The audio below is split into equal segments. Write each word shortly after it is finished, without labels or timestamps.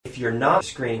you're not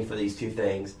screening for these two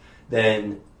things,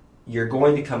 then you're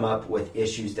going to come up with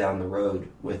issues down the road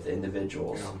with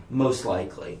individuals, most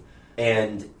likely.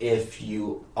 And if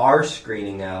you are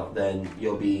screening out, then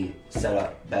you'll be set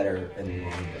up better in the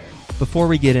long run. Before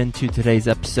we get into today's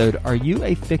episode, are you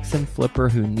a fix and flipper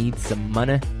who needs some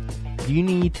money? Do you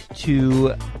need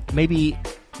to maybe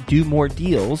do more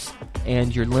deals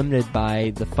and you're limited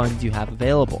by the funds you have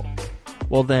available?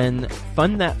 Well then,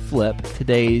 Fund That Flip,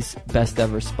 today's best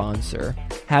ever sponsor,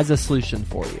 has a solution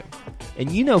for you.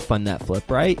 And you know Fund That Flip,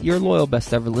 right? You're a loyal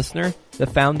best ever listener. The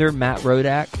founder, Matt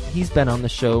Rodak, he's been on the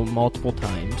show multiple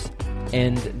times,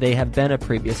 and they have been a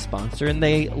previous sponsor, and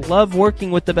they love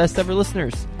working with the best ever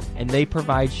listeners. And they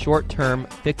provide short-term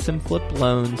fix and flip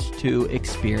loans to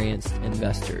experienced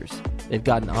investors. They've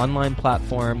got an online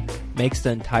platform, makes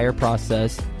the entire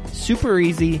process super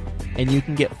easy, and you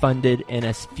can get funded in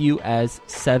as few as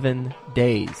 7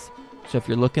 days. So if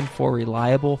you're looking for a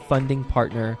reliable funding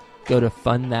partner, go to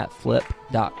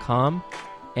fundthatflip.com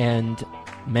and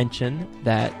mention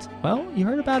that, well, you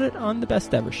heard about it on the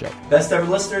Best Ever Show. Best Ever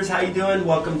listeners, how you doing?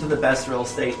 Welcome to the Best Real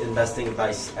Estate Investing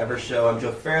Advice Ever Show. I'm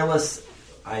Joe Fairless.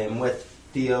 I am with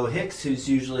Theo Hicks, who's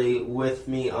usually with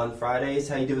me on Fridays.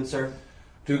 How you doing, sir?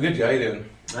 Doing good, Joe. How you doing?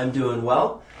 I'm doing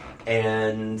well.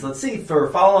 And let's see, for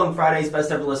Follow-On Fridays,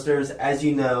 Best Ever listeners, as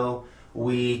you know,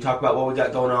 we talk about what we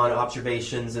got going on,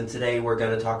 observations, and today we're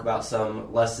going to talk about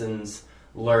some lessons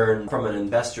learned from an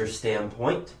investor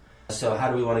standpoint. So how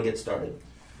do we want to get started?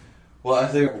 Well, I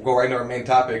think we'll go right into our main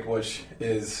topic, which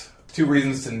is 2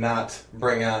 reasons to not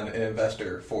bring on an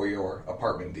investor for your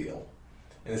apartment deal.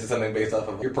 And this is something based off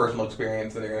of your personal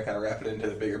experience, and they're going to kind of wrap it into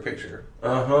the bigger picture.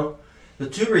 The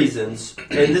 2 reasons,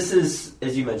 and this is,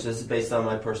 as you mentioned, this is based on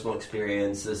my personal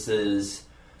experience. This is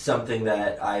something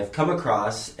that I've come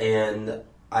across, and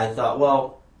I thought,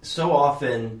 well, so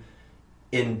often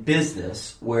in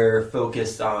business, we're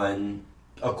focused on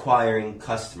acquiring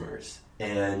customers.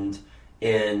 And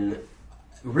in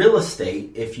real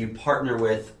estate, if you partner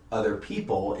with other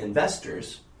people,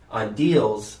 investors, on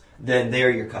deals, then they're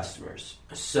your customers.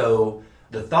 So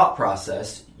the thought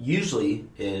process usually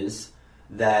is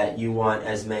that you want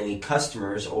as many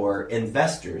customers or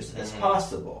investors as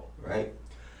possible, right?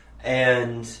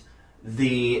 And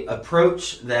the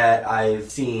approach that I've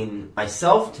seen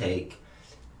myself take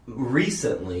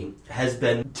recently has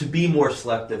been to be more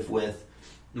selective with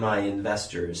my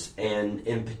investors. And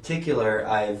in particular,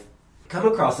 I've come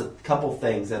across a couple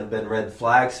things that have been red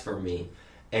flags for me.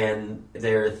 And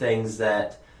there are things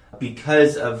that,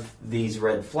 because of these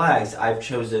red flags, I've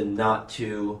chosen not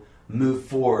to move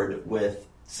forward with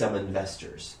some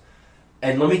investors.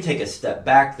 And let me take a step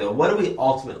back, though. What do we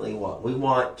ultimately want? We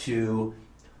want to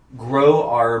grow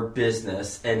our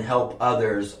business and help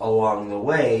others along the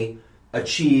way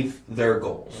achieve their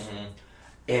goals.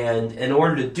 And in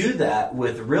order to do that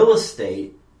with real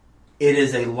estate, it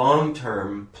is a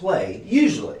long-term play,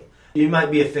 usually. You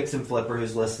might be a fix and flipper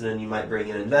who's listening, you might bring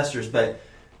in investors, but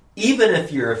even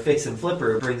if you're a fix and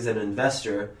flipper who brings in an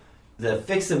investor, the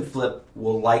fix and flip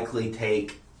will likely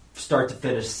take start to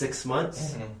finish 6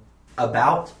 months,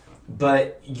 about,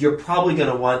 but you're probably going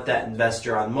to want that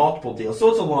investor on multiple deals, so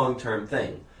it's a long-term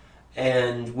thing.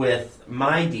 And with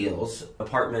my deals,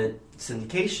 apartment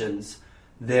syndications,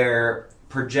 they're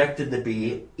projected to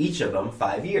be, each of them,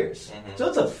 5 years. So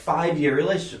it's a 5-year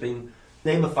relationship. I mean,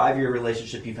 name a 5-year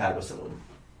relationship you've had with someone.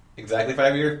 Exactly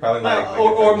 5 years? Probably not.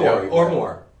 Or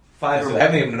more. 5 or more. I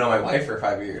haven't even known my wife for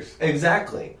 5 years.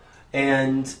 Exactly.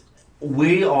 And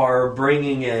we are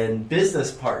bringing in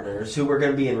business partners who we're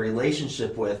going to be in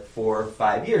relationship with for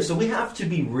 5 years. So we have to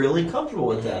be really comfortable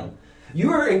with them. You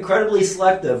were incredibly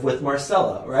selective with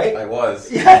Marcella, right? I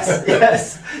was.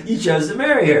 Yes. You chose to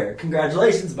marry her.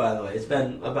 Congratulations, by the way. It's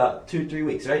been about 2-3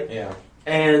 weeks, right? Yeah.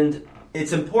 And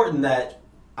it's important that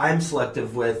I'm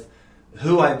selective with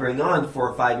who I bring on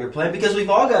for a 5-year plan, because we've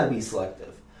all got to be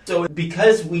selective. So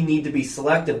because we need to be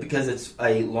selective, because it's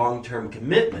a long-term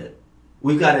commitment,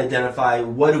 we've got to identify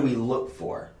what do we look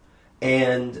for.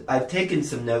 And I've taken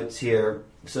some notes here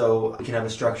so we can have a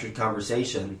structured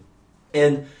conversation.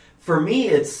 And for me,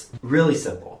 it's really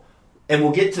simple. And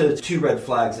we'll get to 2 red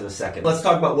flags in a second. Let's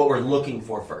talk about what we're looking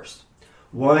for first.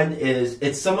 One is,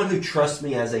 it's someone who trusts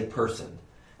me as a person.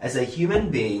 As a human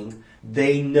being,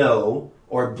 they know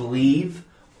or believe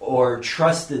or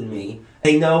trust in me.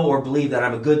 They know or believe that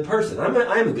I'm a good person. I'm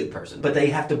a good person, but they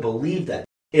have to believe that.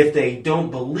 If they don't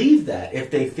believe that,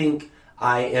 if they think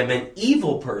I am an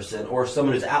evil person or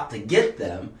someone who's out to get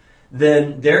them,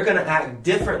 then they're going to act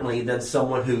differently than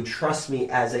someone who trusts me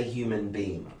as a human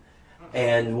being.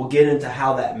 And we'll get into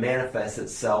how that manifests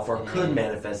itself or could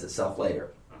manifest itself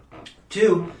later.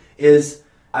 2 is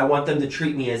I want them to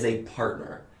treat me as a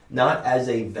partner, not as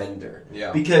a vendor.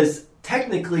 Yeah. Because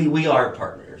technically we are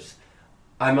partners.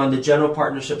 I'm on the general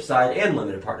partnership side and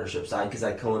limited partnership side because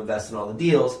I co-invest in all the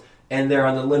deals, and they're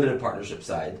on the limited partnership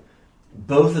side.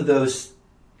 Both of those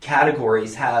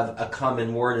categories have a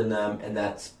common word in them, and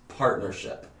that's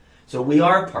partnership. So we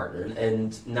are partners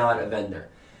and not a vendor.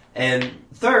 And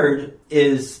third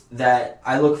is that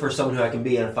I look for someone who I can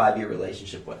be in a 5-year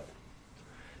relationship with.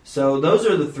 So those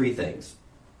are the three things.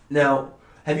 Now,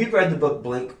 have you read the book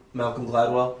Blink, Malcolm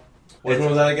Gladwell? Which one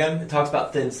was that again? It talks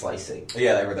about thin slicing.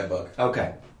 Yeah, I read that book.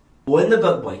 Okay. Well, in the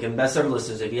book Blink, and bestseller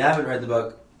listeners, if you haven't read the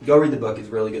book, go read the book. It's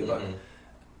a really good book.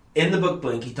 In the book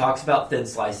Blink, he talks about thin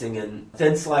slicing, and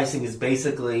thin slicing is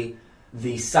basically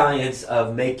the science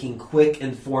of making quick,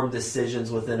 informed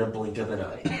decisions within a blink of an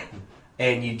eye.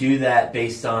 And you do that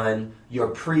based on your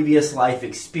previous life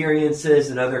experiences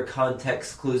and other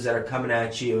context clues that are coming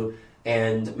at you.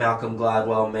 And Malcolm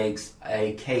Gladwell makes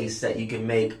a case that you can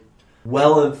make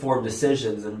well-informed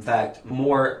decisions, in fact,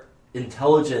 more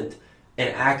intelligent and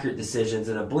accurate decisions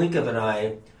in a blink of an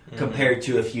eye compared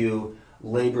to if you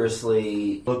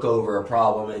laboriously look over a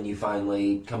problem and you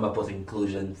finally come up with a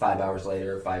conclusion 5 hours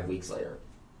later, 5 weeks later.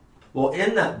 Well,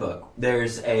 in that book,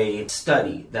 there's a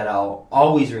study that I'll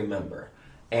always remember.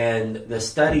 And the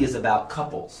study is about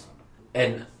couples.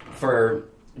 And for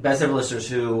best-ever listeners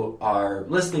who are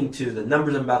listening to the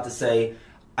numbers I'm about to say,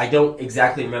 I don't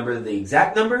exactly remember the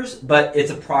exact numbers, but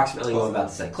it's approximately what I'm about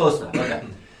to say. Close enough. Okay.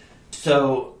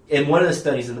 So, in one of the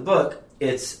studies in the book,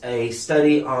 it's a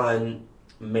study on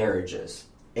marriages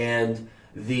and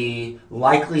the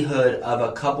likelihood of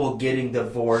a couple getting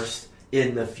divorced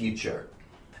in the future.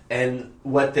 And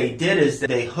what they did is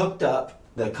they hooked up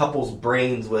the couple's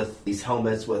brains with these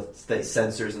helmets with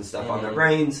sensors and stuff on their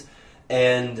brains,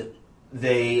 and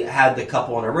they had the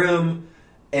couple in a room,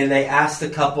 and they asked the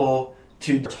couple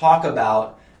to talk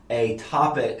about a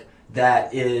topic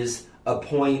that is a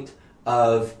point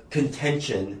of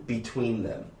contention between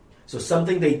them. So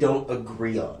something they don't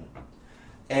agree on.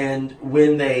 And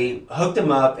when they hooked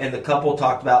them up and the couple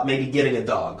talked about maybe getting a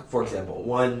dog, for example,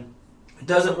 one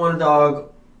doesn't want a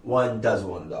dog, one does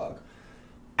want a dog.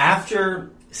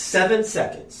 After 7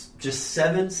 seconds, just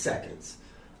 7 seconds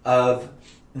of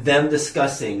them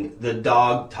discussing the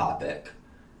dog topic,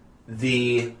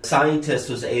 the scientist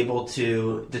was able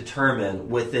to determine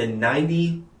within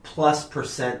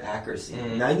 90+% accuracy,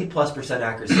 90+%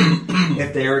 accuracy,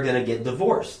 if they were going to get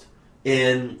divorced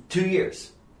in 2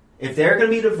 years. If they're going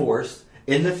to be divorced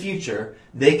in the future,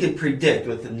 they could predict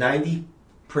with 90%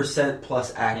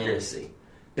 plus accuracy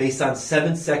based on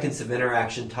 7 seconds of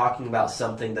interaction talking about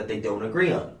something that they don't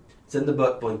agree on. It's in the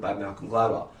book Blink by Malcolm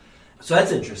Gladwell. So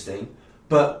that's interesting,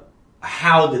 but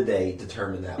how did they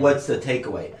determine that? What's the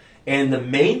takeaway? And the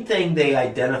main thing they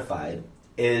identified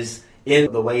is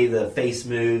in the way the face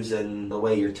moves and the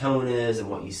way your tone is and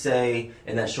what you say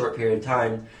in that short period of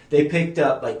time. They picked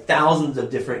up like thousands of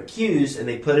different cues and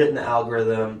they put it in the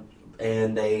algorithm,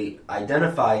 and they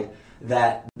identified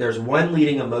that there's one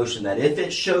leading emotion that if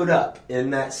it showed up in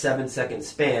that 7 second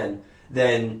span,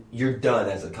 then you're done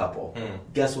as a couple.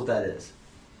 Guess what that is?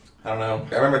 I don't know.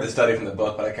 I remember the study from the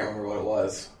book, but I can't remember what it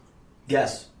was.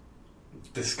 Guess.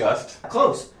 Disgust?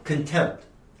 Close. Contempt.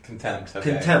 Contempt.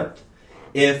 Okay. Contempt.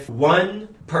 If one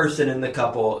person in the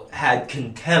couple had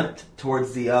contempt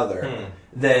towards the other,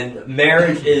 then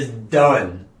marriage is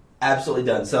done. Absolutely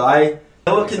done. So I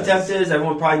know what contempt is.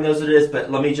 Everyone probably knows what it is,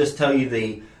 but let me just tell you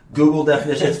the Google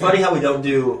definition. It's funny how we don't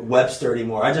do Webster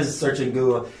anymore. I just search in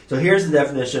Google. So here's the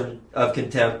definition of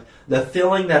contempt. The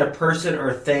feeling that a person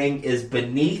or thing is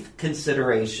beneath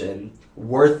consideration,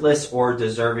 worthless, or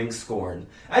deserving scorn.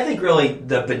 I think really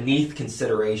the beneath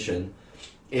consideration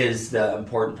is the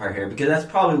important part here, because that's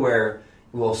probably where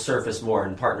we'll surface more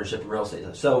in partnership and real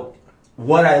estate. So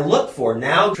what I look for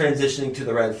now, transitioning to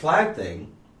the red flag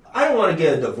thing, I don't want to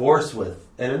get a divorce with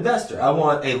an investor. I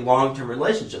want a long-term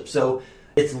relationship. So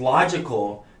it's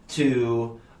logical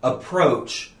to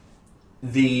approach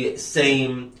the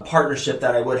same partnership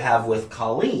that I would have with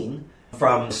Colleen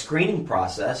from the screening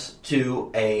process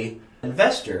to a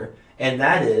investor, and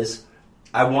that is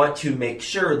I want to make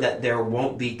sure that there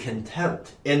won't be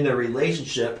contempt in the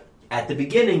relationship at the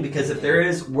beginning, because if there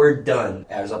is, we're done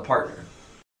as a partner.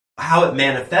 How it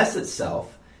manifests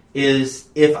itself is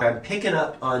if I'm picking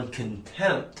up on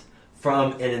contempt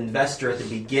from an investor at the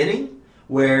beginning,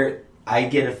 where I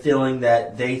get a feeling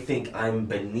that they think I'm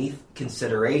beneath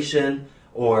consideration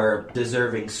or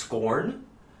deserving scorn,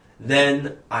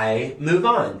 then I move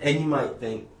on. And you might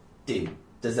think, dude,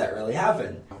 does that really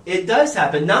happen? It does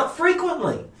happen, not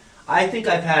frequently. I think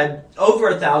I've had over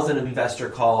 1,000 investor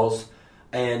calls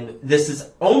And this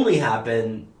has only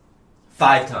happened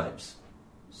 5 times.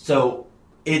 So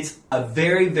it's a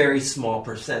very, very small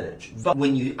percentage. But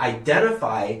when you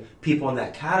identify people in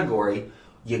that category,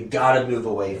 you got to move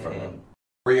away from them.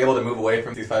 Were you able to move away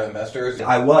from these 5 investors?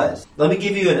 I was. Let me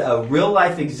give you a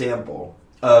real-life example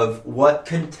of what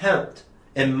contempt,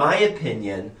 in my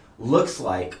opinion, looks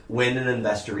like when an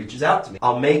investor reaches out to me.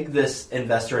 I'll make this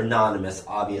investor anonymous,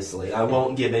 obviously. I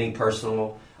won't give any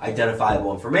personal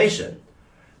identifiable information.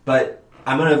 But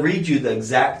I'm going to read you the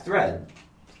exact thread,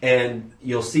 and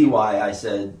you'll see why I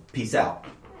said peace out.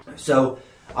 So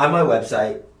on my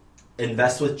website,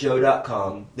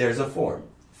 investwithjoe.com, there's a form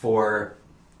for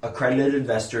accredited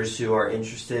investors who are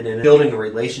interested in building a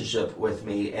relationship with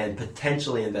me and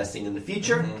potentially investing in the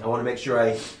future. I want to make sure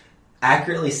I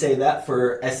accurately say that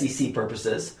for SEC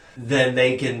purposes. Then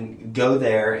they can go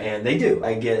there, and they do.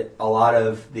 I get a lot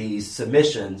of these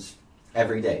submissions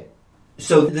every day.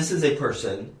 So this is a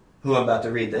person who I'm about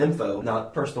to read the info,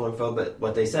 not personal info, but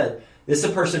what they said. This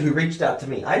is a person who reached out to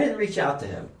me. I didn't reach out to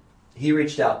him. He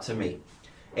reached out to me.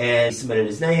 And he submitted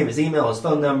his name, his email, his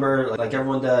phone number, like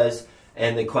everyone does.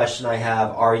 And the question I have,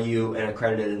 are you an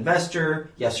accredited investor?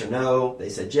 Yes or no? They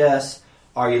said yes.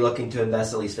 Are you looking to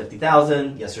invest at least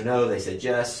 $50,000? Yes or no? They said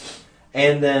yes.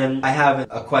 And then I have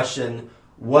a question,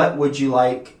 what would you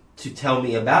like to tell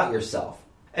me about yourself?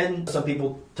 And some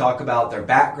people talk about their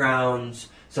backgrounds.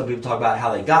 Some people talk about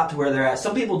how they got to where they're at.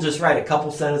 Some people just write a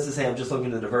couple sentences, say, I'm just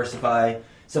looking to diversify.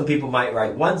 Some people might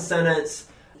write one sentence.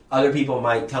 Other people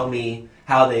might tell me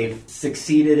how they've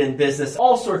succeeded in business.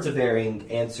 All sorts of varying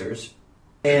answers.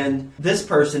 And this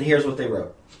person, here's what they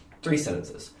wrote. 3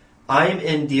 sentences. I'm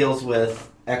in deals with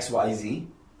XYZ,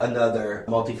 another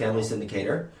multifamily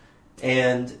syndicator.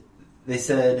 And they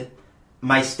said,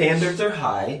 my standards are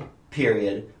high,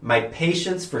 period. My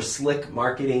patience for slick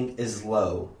marketing is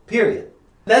low, period.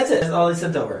 That's it. That's all they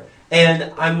sent over.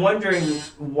 And I'm wondering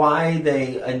why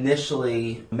they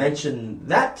initially mentioned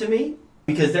that to me,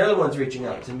 because they're the ones reaching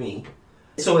out to me.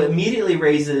 So it immediately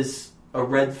raises a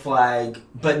red flag,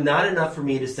 but not enough for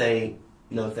me to say,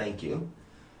 no, thank you.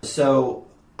 So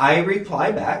I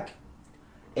reply back,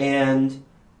 and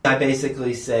I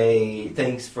basically say,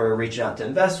 thanks for reaching out to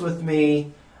invest with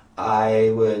me.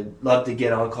 I would love to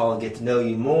get on call and get to know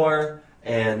you more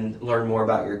and learn more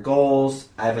about your goals.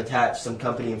 I've attached some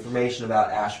company information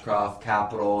about Ashcroft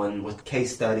Capital and with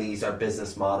case studies, our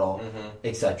business model,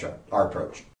 etc., our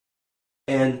approach.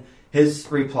 And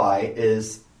his reply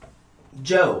is,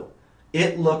 Joe,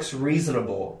 it looks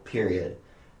reasonable, period.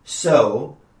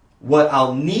 So what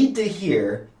I'll need to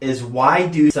hear is why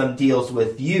do some deals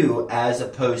with you as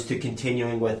opposed to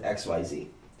continuing with XYZ.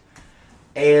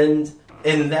 And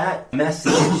in that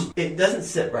message, it doesn't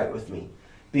sit right with me.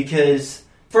 Because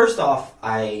first off,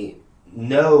 I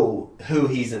know who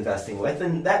he's investing with,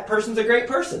 and that person's a great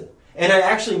person. And I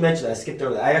actually mentioned that. I skipped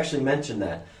over that. I actually mentioned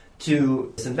that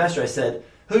to this investor. I said,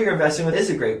 who you're investing with is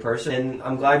a great person, and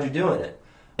I'm glad you're doing it.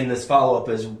 And this follow-up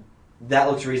is, that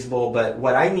looks reasonable, but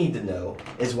what I need to know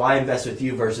is why invest with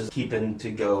you versus keeping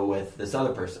to go with this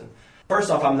other person. First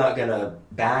off, I'm not going to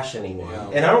bash anyone. Yeah.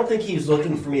 And I don't think he's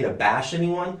looking for me to bash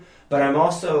anyone, but I'm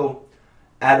also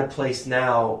at a place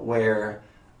now where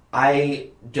I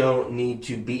don't need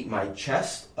to beat my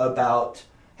chest about,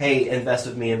 hey, invest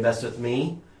with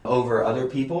me over other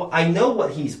people. I know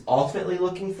what he's ultimately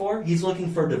looking for. He's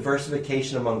looking for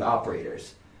diversification among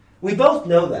operators. We both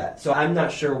know that, so I'm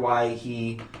not sure why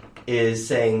he is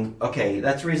saying, okay,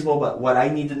 that's reasonable, but what I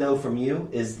need to know from you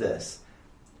is this.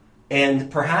 And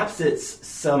perhaps it's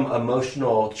some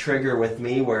emotional trigger with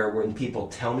me where when people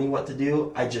tell me what to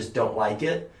do, I just don't like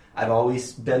it. I've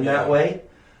always been that way.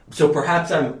 So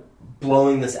perhaps I'm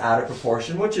blowing this out of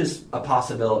proportion, which is a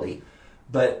possibility.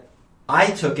 But I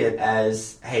took it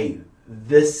as, hey,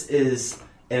 this is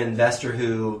an investor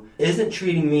who isn't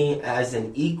treating me as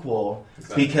an equal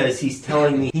because he's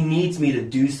telling me he needs me to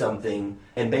do something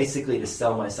and basically to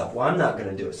sell myself. Well, I'm not going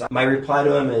to do it. So my reply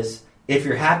to him is, if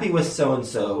you're happy with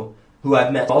so-and-so, who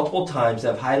I've met multiple times,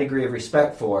 have a high degree of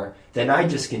respect for, then I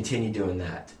just continue doing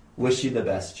that. Wish you the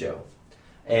best, Joe.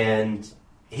 And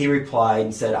he replied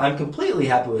and said, I'm completely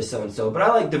happy with so-and-so, but I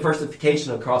like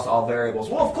diversification across all variables.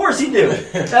 Well, of course you do.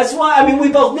 That's why,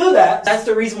 we both knew that. That's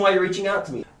the reason why you're reaching out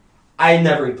to me. I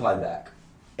never replied back.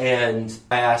 And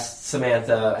I asked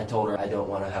Samantha, I told her I don't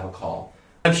want to have a call.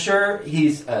 I'm sure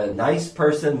he's a nice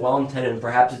person, well-intended, and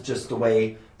perhaps it's just the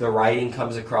way the writing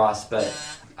comes across, but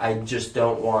I just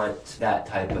don't want that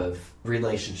type of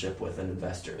relationship with an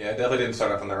investor. Yeah, definitely didn't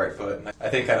start off on the right foot. I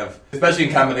think especially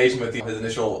in combination with his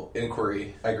initial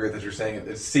inquiry, I agree with what you're saying.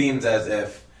 It seems as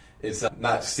if it's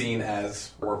not seen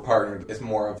as we're partnered. It's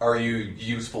more of, are you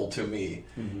useful to me?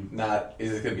 Mm-hmm. Not,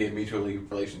 is it going to be a mutually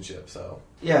relationship? So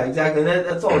yeah, exactly.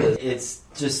 That's all it is. It's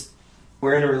just,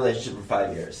 we're in a relationship for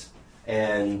 5 years.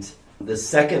 And the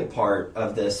second part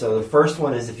of this, so the first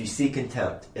one is if you see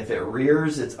contempt. If it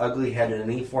rears its ugly head in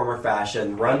any form or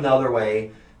fashion, run the other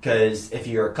way, because if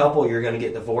you're a couple, you're going to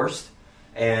get divorced.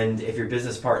 And if you're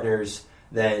business partners,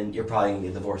 then you're probably going to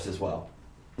get divorced as well.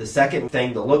 The second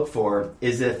thing to look for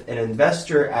is if an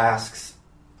investor asks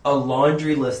a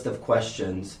laundry list of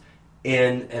questions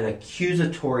in an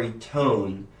accusatory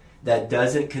tone that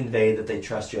doesn't convey that they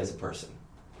trust you as a person.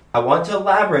 I want to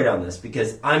elaborate on this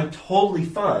because I'm totally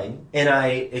fine and I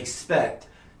expect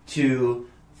to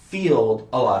field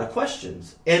a lot of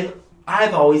questions. And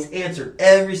I've always answered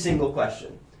every single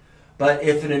question. But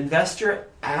if an investor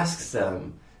asks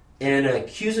them in an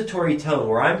accusatory tone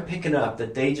where I'm picking up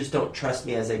that they just don't trust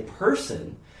me as a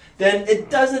person, then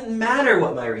it doesn't matter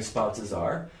what my responses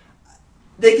are.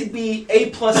 They could be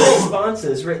A+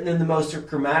 responses written in the most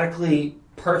grammatically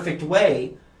perfect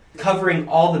way, covering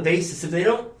all the bases. If they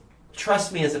don't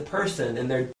trust me as a person and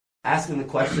they're asking the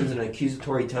questions in an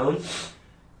accusatory tone,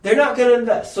 they're not going to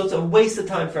invest. So it's a waste of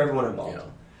time for everyone involved. Yeah.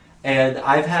 And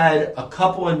I've had a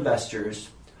couple investors,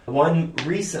 one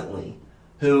recently,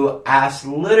 who asked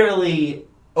literally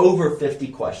over 50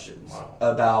 questions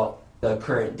about the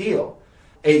current deal.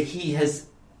 And he has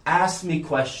asked me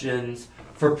questions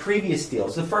for previous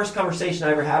deals. The first conversation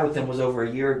I ever had with him was over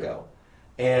a year ago.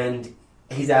 And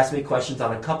he's asked me questions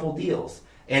on a couple deals.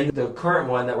 And the current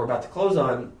one that we're about to close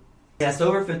on, he asked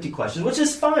over 50 questions, which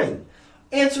is fine.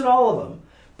 Answered all of them.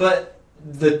 But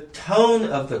the tone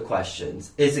of the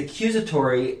questions is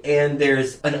accusatory, and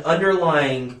there's an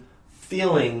underlying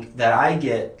feeling that I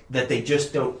get that they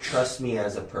just don't trust me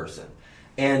as a person.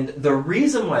 And the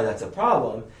reason why that's a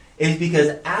problem is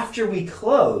because after we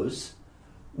close,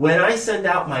 when I send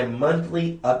out my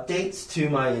monthly updates to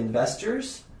my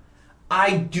investors,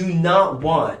 I do not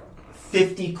want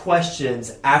 50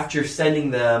 questions after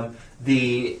sending them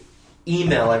the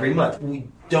email every month. We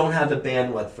don't have the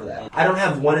bandwidth for that. I don't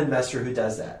have one investor who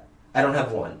does that. I don't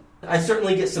have one. I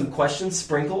certainly get some questions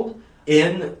sprinkled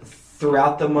in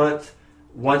throughout the month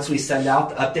once we send out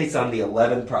the updates on the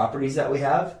 11 properties that we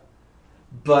have.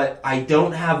 But I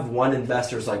don't have one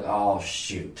investor who's like, oh,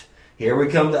 shoot, here we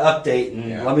come to update,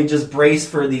 and let me just brace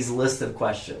for these list of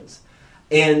questions.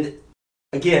 And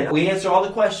again, we answer all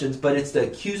the questions, but it's the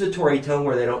accusatory tone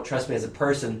where they don't trust me as a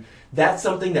person. That's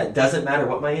something that doesn't matter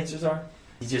what my answers are.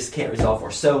 You just can't resolve for.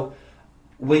 So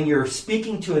when you're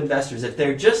speaking to investors, if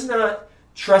they're just not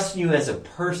trusting you as a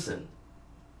person,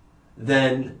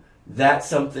 then that's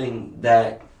something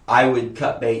that I would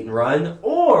cut bait and run,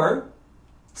 or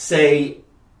say,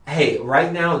 hey,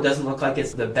 right now it doesn't look like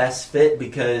it's the best fit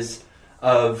because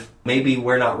of maybe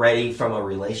we're not ready from a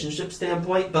relationship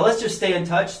standpoint, but let's just stay in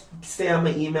touch, stay on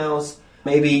my emails.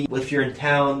 Maybe if you're in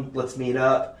town, let's meet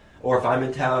up. Or if I'm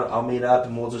in town, I'll meet up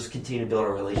and we'll just continue to build a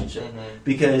relationship. Mm-hmm.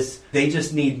 Because they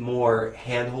just need more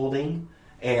hand-holding,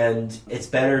 and it's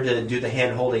better to do the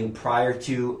hand-holding prior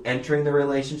to entering the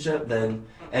relationship than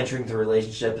entering the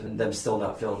relationship and them still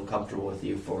not feeling comfortable with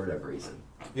you for whatever reason.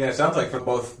 Yeah, it sounds like for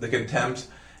both the contempt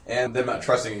and them not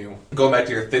trusting you, going back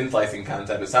to your thin slicing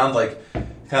concept, it sounds like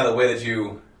kind of the way that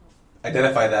you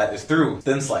identify that is through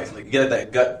thin slicing. Like you get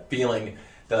that gut feeling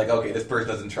that like, okay, this person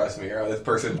doesn't trust me, or this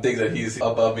person thinks that he's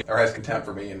above me or has contempt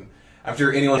for me. And I'm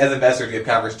sure anyone as investors get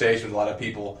conversations with a lot of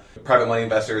people, private money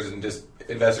investors and just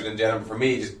investors in general. For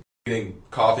me, just getting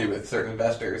coffee with certain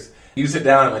investors, you sit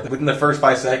down and like within the first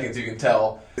 5 seconds you can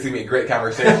tell it's gonna be a great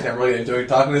conversation. I'm really enjoying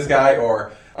talking to this guy,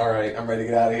 or all right, I'm ready to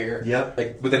get out of here. Yep.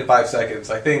 Like within 5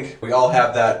 seconds. I think we all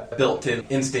have that built-in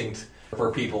instinct for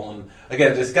people. And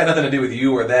again, it's got nothing to do with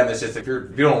you or them. It's just if you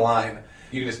don't align,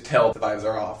 you can just tell the vibes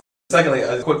are off. Secondly,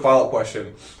 a quick follow-up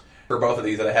question for both of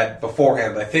these that I had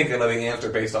beforehand. I think I know the answer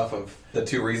based off of the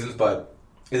 2 reasons, but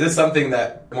is this something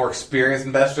that more experienced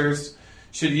investors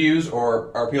should use, or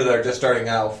are people that are just starting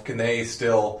out, can they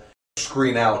still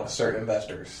screen out certain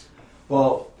investors?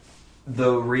 Well,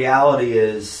 the reality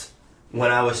is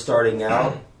when I was starting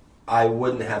out, I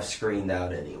wouldn't have screened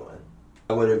out anyone.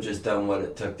 I would have just done what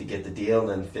it took to get the deal and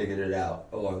then figured it out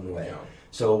along the way. Yeah.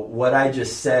 So what I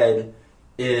just said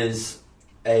is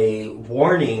a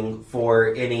warning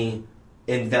for any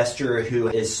investor who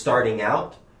is starting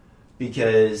out,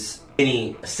 because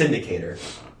any syndicator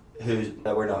who,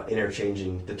 we're not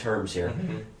interchanging the terms here,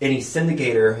 any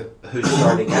syndicator who's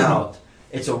starting out,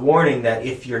 it's a warning that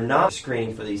if you're not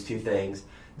screening for these 2 things,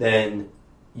 then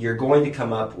you're going to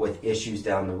come up with issues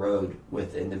down the road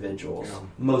with individuals,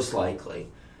 most likely.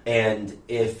 And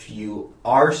if you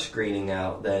are screening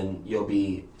out, then you'll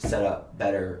be set up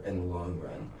better in the long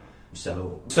run.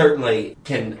 So certainly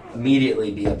can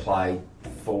immediately be applied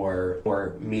for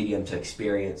more medium to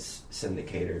experienced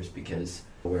syndicators, because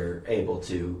we're able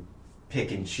to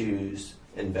pick and choose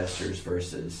investors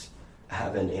versus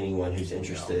having anyone who's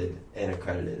interested in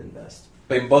accredited invest.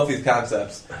 In both these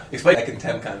concepts, explain that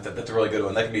contempt concept. That's a really good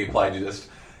one. That can be applied to just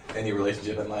any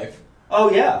relationship in life. Oh,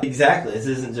 yeah, exactly. This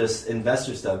isn't just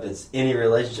investor stuff. It's any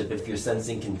relationship. If you're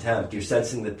sensing contempt, you're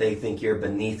sensing that they think you're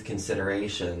beneath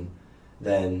consideration,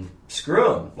 then screw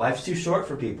them. Life's too short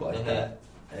for people like that.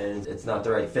 And it's not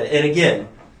the right fit. And again,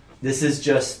 this is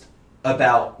just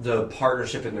about the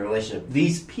partnership and the relationship.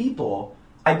 These people,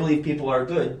 I believe people are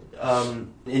good.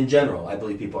 In general, I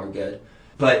believe people are good.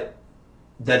 But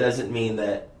that doesn't mean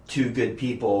that two good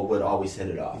people would always hit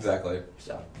it off. Exactly.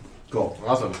 So, cool.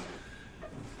 Awesome.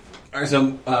 All right,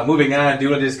 so moving on, do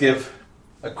you want to just give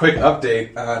a quick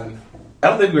update on... I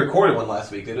don't think we recorded one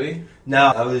last week, did we? No,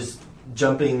 I was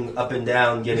jumping up and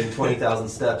down, getting 20,000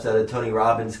 steps at a Tony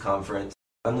Robbins conference,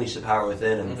 Unleash the Power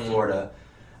Within in Florida.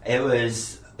 It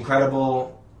was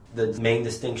incredible. The main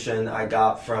distinction I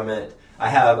got from it, I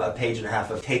have a page and a half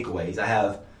of takeaways. I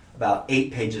have about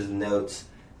 8 pages of notes,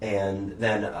 and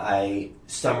then I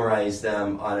summarize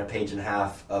them on a page and a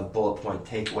half of bullet point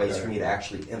takeaways for me to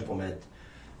actually implement.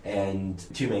 And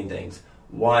 2 main things.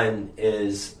 One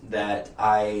is that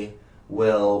I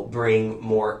will bring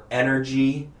more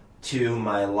energy to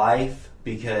my life,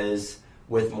 because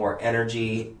with more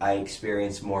energy I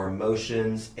experience more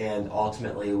emotions, and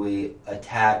ultimately we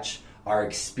attach our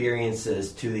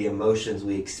experiences to the emotions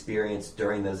we experience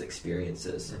during those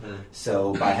experiences.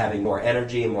 So by having more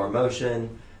energy and more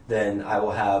emotion, then I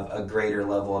will have a greater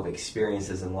level of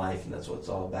experiences in life, and that's what it's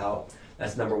all about.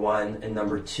 That's number 1. And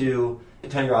number 2,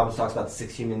 Tony Robbins talks about the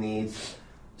 6 human needs: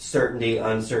 certainty,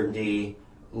 uncertainty,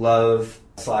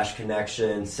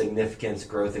 love/connection, significance,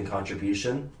 growth, and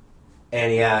contribution.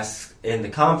 And he asks in the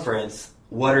conference,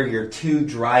 what are your 2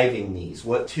 driving needs?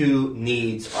 What 2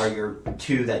 needs are your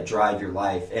 2 that drive your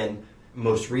life? And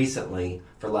most recently,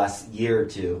 for the last year or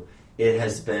 2, it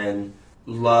has been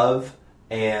love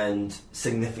and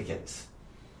significance.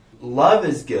 Love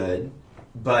is good,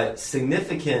 but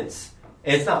significance,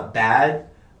 it's not bad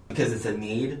because it's a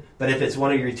need, but if it's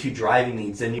one of your 2 driving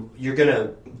needs, then you're going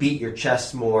to beat your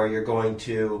chest more, you're going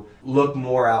to look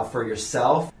more out for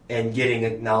yourself and getting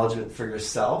acknowledgement for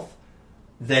yourself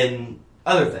than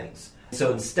other things.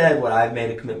 So instead, what I've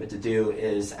made a commitment to do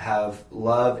is have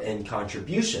love and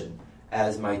contribution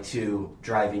as my 2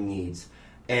 driving needs.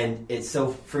 And it's so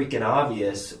freaking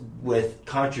obvious with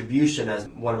contribution as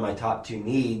one of my top 2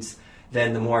 needs,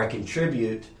 then the more I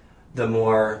contribute, the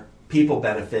more people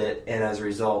benefit, and as a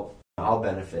result, I'll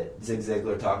benefit. Zig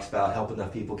Ziglar talks about help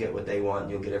enough people get what they want,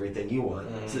 and you'll get everything you want.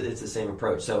 It's the same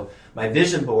approach. So my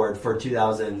vision board for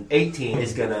 2018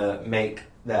 is going to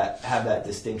have that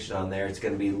distinction on there. It's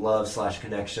going to be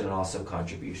love/connection and also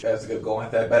contribution. That's a good goal. I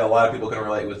bet a lot of people can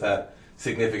relate with that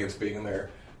significance being in their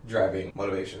driving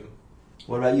motivation.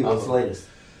 What about you? What's the latest?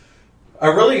 I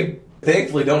really,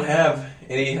 thankfully, don't have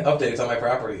any updates on my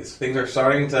properties. Things are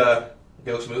starting to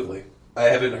go smoothly. I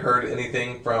haven't heard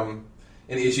anything from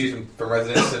any issues from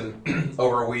residents in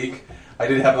over a week. I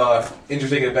did have an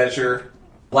interesting adventure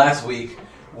last week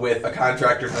with a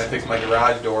contractor when I fixed my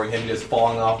garage door and him just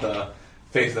falling off the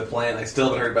face of the plant. I still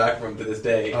haven't heard back from him to this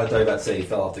day. Oh, I thought you were about to say he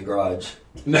fell off the garage.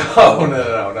 No.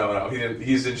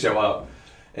 He just didn't show up.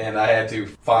 And I had to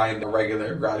find a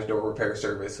regular garage door repair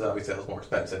service. Obviously, that was more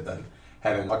expensive than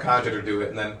having a contractor do it.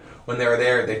 And then when they were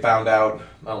there, they found out...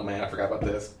 Oh, man, I forgot about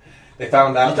this. They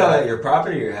found out you talking about your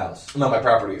property or your house? No, my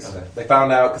properties. Okay. They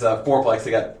found out because fourplex,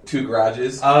 they got 2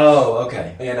 garages. Oh,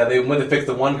 okay. And they went to fix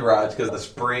the one garage because the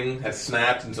spring had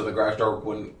snapped, and so the garage door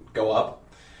wouldn't go up.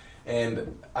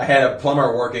 And I had a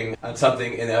plumber working on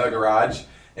something in the other garage,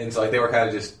 and so they were kind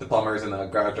of just the plumbers and the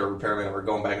garage door repairman were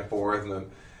going back and forth. And then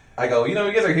I go, you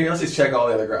guys are here, let's just check all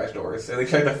the other garage doors. And they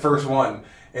checked the first one.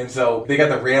 And so they got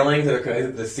the railings that are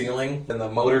connected to the ceiling and the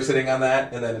motor sitting on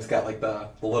that, and then it's got like the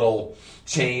little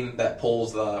chain that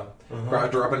pulls the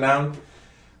garage door up and down.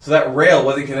 So that rail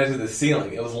wasn't connected to the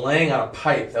ceiling. It was laying on a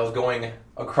pipe that was going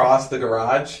across the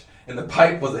garage, and the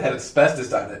pipe had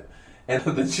asbestos on it. And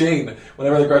the chain,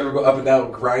 whenever the garage would go up and down,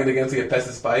 would grind against the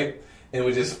asbestos pipe, and it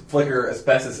would just flicker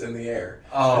asbestos in the air.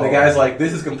 Oh. And the guy's like,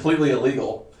 this is completely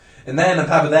illegal. And then on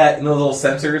top of that, those little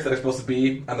sensors that are supposed to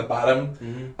be on the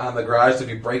bottom on the garage, so if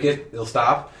you break it, it'll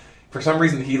stop. For some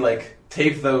reason, he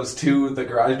taped those to the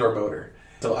garage door motor.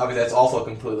 So obviously that's also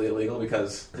completely illegal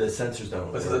because the sensors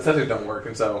don't work. The sensors don't work.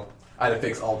 And so I had to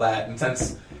fix all that. And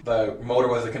since the motor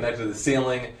wasn't connected to the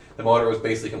ceiling, the motor was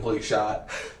basically completely shot.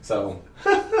 So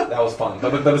that was fun.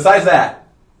 But besides that,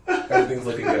 everything's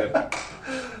looking good.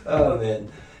 Oh,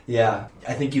 man. Yeah,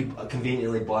 I think you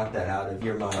conveniently blocked that out of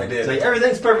your mind. I did. So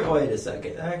everything's perfect. Wait a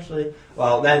second. Actually,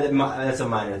 well, that's a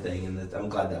minor thing, and I'm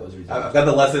glad that was resolved. I've got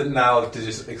the lesson now to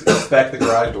just expect the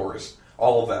garage doors.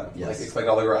 All of them. Yes. Like, expect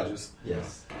all the garages.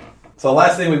 Yes. So the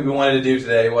last thing we wanted to do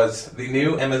today was the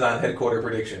new Amazon headquarter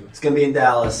prediction. It's going to be in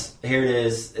Dallas. Here it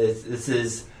is. This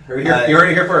is... You heard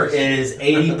it here first. It is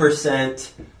 80%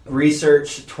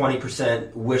 research,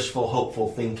 20% wishful, hopeful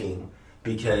thinking.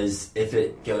 Because if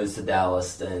it goes to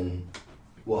Dallas, then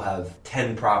we'll have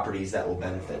 10 properties that will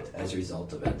benefit as a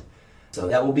result of it. So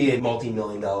that will be a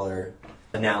multi-million-dollar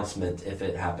announcement if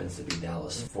it happens to be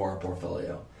Dallas for our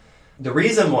portfolio. The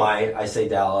reason why I say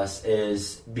Dallas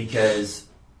is because,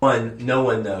 one, no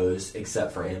one knows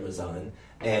except for Amazon.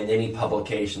 And any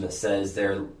publication that says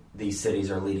these cities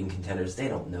are leading contenders, they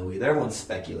don't know either. Everyone's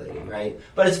speculating, right?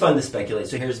 But it's fun to speculate.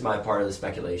 So here's my part of the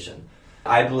speculation.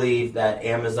 I believe that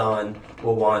Amazon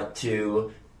will want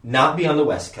to not be on the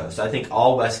West Coast. I think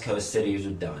all West Coast cities are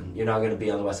done. You're not going to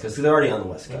be on the West Coast because they're already on the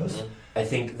West Coast. Mm-hmm. I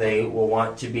think they will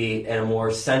want to be in a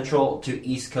more central to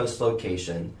East Coast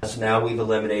location. So now we've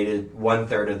eliminated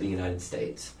 1/3 of the United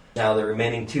States. Now the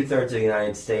remaining 2/3 of the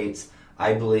United States,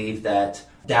 I believe that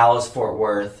Dallas, Fort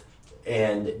Worth,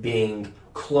 and being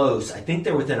close, I think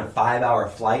they're within a 5-hour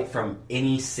flight from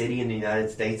any city in the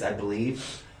United States, I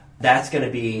believe. That's going to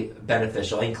be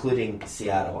beneficial, including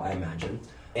Seattle, I imagine.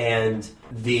 And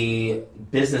the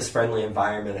business-friendly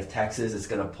environment of Texas is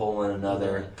going to pull in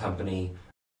another company.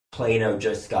 Plano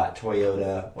just got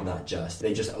Toyota. Well, not just.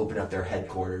 They just opened up their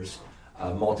headquarters,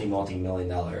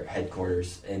 multi-million-dollar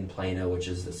headquarters in Plano, which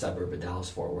is the suburb of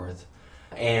Dallas-Fort Worth.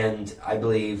 And I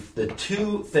believe the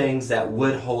two things that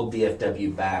would hold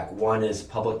DFW back, one is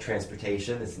public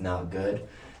transportation. It's not good.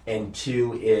 And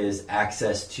two is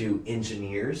access to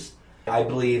engineers. I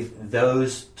believe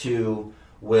those two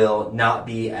will not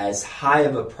be as high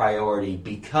of a priority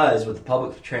because with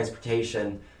public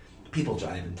transportation, people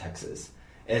drive in Texas.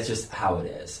 And it's just how it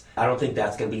is. I don't think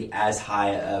that's going to be as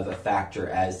high of a factor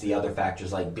as the other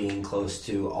factors like being close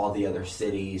to all the other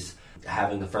cities,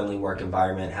 having a friendly work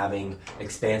environment, having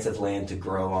expansive land to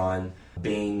grow on,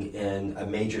 being in a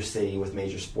major city with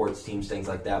major sports teams, things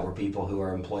like that, where people who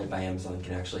are employed by Amazon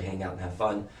can actually hang out and have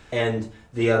fun. And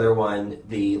the other one,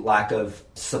 the lack of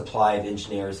supply of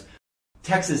engineers.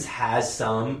 Texas has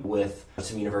some with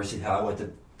some universities. I went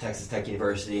to Texas Tech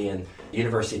University and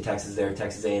University of Texas there,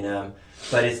 Texas A&M.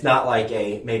 But it's not like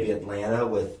maybe Atlanta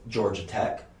with Georgia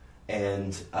Tech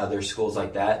and other schools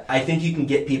like that. I think you can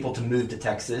get people to move to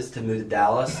Texas, to move to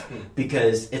Dallas,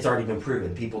 because it's already been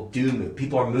proven. People do move.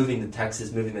 People are moving to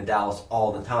Texas, moving to Dallas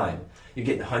all the time. You're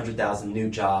getting 100,000 new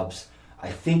jobs, I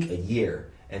think, a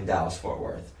year in Dallas-Fort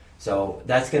Worth. So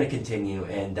that's going to continue,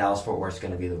 and Dallas-Fort Worth is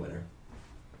going to be the winner.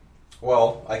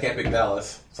 Well, I can't pick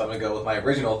Dallas, so I'm going to go with my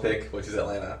original pick, which is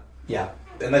Atlanta. Yeah.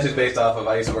 And that's just based off of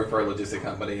I used to work for a logistic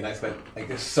company, and I spent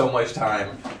so much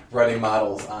time running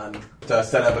models to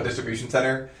set up a distribution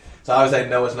center. So obviously I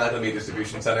know it's not going to be a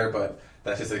distribution center, but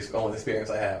that's just the only experience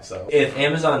I have. So if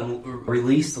Amazon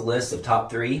released the list of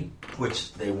top 3,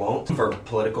 which they won't for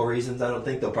political reasons, I don't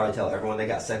think they'll probably tell everyone they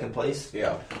got second place.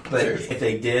 Yeah, but seriously. If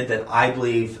they did, then I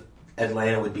believe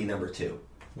Atlanta would be number 2.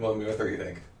 Well, what do you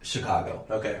think? Chicago.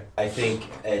 Okay. I think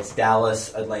it's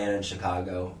Dallas, Atlanta, and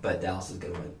Chicago, but Dallas is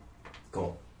going to win.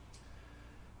 Cool.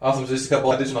 Awesome. So just a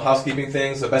couple additional housekeeping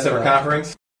things. So best ever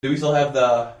conference. Do we still have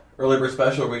the early bird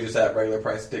special, or are we just at regular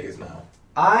price tickets now?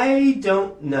 I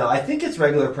don't know. I think it's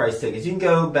regular price tickets. You can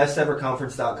go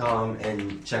besteverconference.com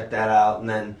and check that out. And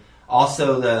then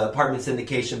also the apartment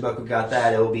syndication book, we got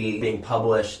that. It will be being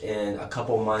published in a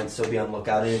couple months, so be on the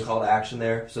lookout. Any call to action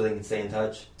there so they can stay in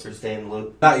touch or stay in the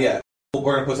loop? Not yet.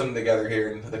 We're going to put something together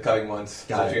here in the coming months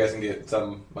so that you guys can get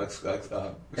some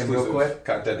exclusive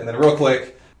content. And then real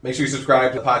quick, make sure you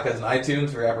subscribe to the podcast on iTunes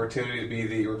for your opportunity to be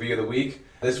the review of the week.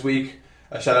 This week,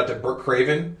 a shout out to Brooke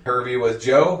Craven. Her review was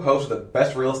Joe, host of the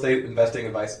best real estate investing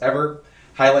advice ever,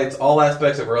 highlights all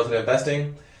aspects of real estate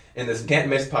investing in this can't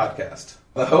miss podcast.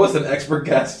 The host and expert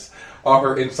guests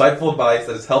offer insightful advice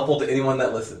that is helpful to anyone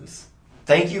that listens.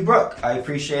 Thank you, Brooke. I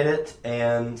appreciate it,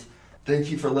 and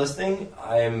thank you for listening.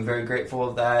 I am very grateful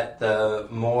of that. The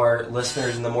more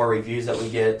listeners and the more reviews that we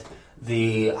get,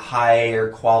 the higher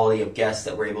quality of guests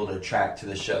that we're able to attract to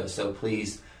the show. So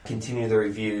please continue the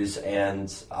reviews,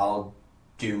 and I'll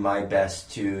do my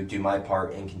best to do my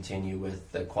part and continue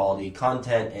with the quality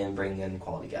content and bring in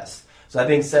quality guests. So that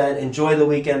being said, enjoy the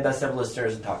weekend, best ever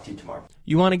listeners, and talk to you tomorrow.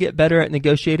 You want to get better at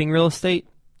negotiating real estate?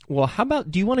 Well, how about,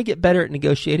 do you want to get better at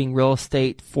negotiating real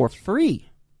estate for free?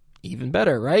 Even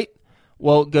better, right?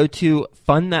 Well, go to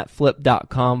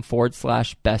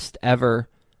fundthatflip.com/best ever.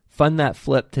 Fund That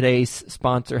Flip, today's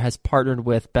sponsor, has partnered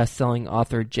with best-selling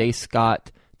author Jay Scott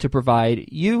to provide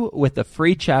you with a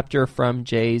free chapter from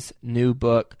Jay's new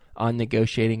book on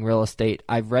negotiating real estate.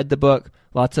 I've read the book.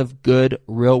 Lots of good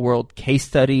real-world case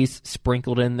studies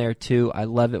sprinkled in there, too. I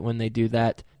love it when they do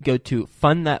that. Go to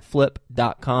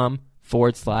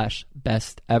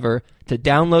fundthatflip.com/best ever to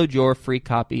download your free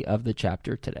copy of the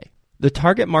chapter today. The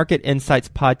Target Market Insights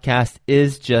podcast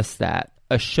is just that,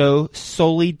 a show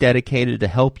solely dedicated to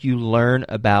help you learn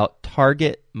about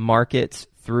target markets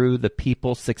through the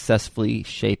people successfully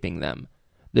shaping them.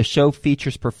 The show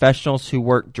features professionals who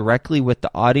work directly with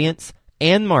the audience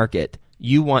and market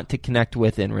you want to connect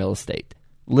with in real estate.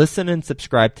 Listen and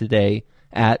subscribe today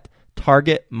at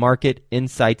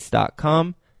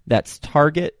targetmarketinsights.com. That's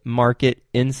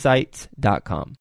targetmarketinsights.com.